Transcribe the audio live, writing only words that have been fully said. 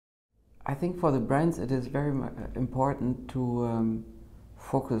I think for the brands it is very important to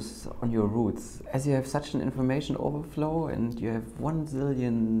focus on your roots. As you have such an information overflow and you have 1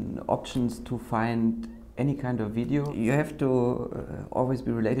 zillion options to find any kind of video, you have to always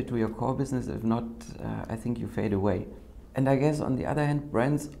be related to your core business. If not, I think you fade away. And I guess on the other hand,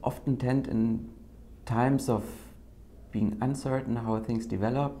 brands often tend in times of being uncertain how things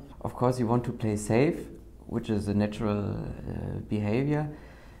develop. Of course, you want to play safe, which is a natural behavior,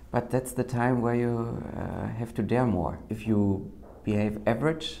 but that's the time where you have to dare more. If you behave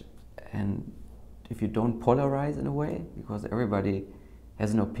average and if you don't polarize in a way, because everybody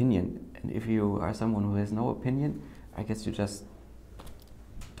has an opinion, and if you are someone who has no opinion, I guess you just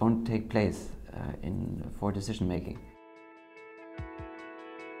don't take place for decision making.